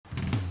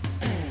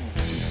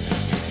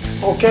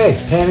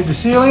Okay, painted the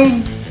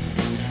ceiling,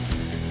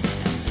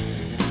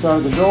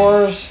 started the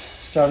doors,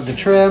 started the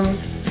trim,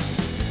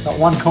 got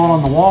one coat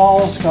on the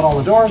walls, got all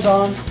the doors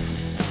on,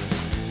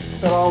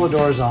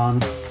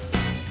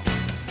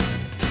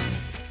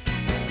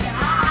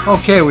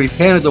 Okay, we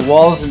painted the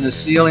walls and the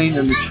ceiling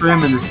and the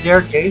trim and the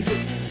staircase, as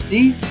you can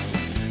see.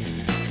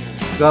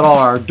 Got all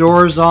our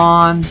doors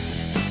on,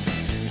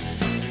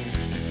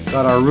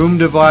 got our room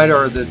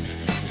divider,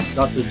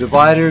 got the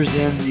dividers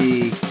in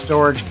the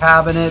storage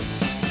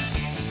cabinets,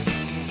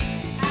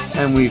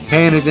 and we've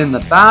painted in the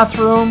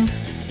bathroom,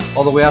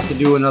 although we have to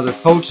do another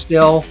coat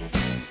still.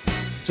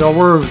 So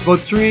we're about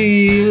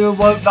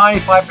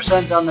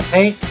 95% done the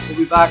paint. We'll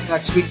be back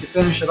next week to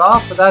finish it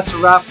off, but that's a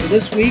wrap for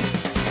this week.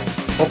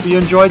 Hope you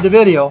enjoyed the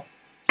video.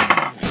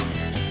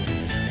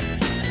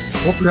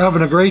 Hope you're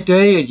having a great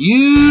day and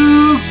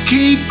you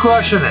keep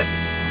crushing it.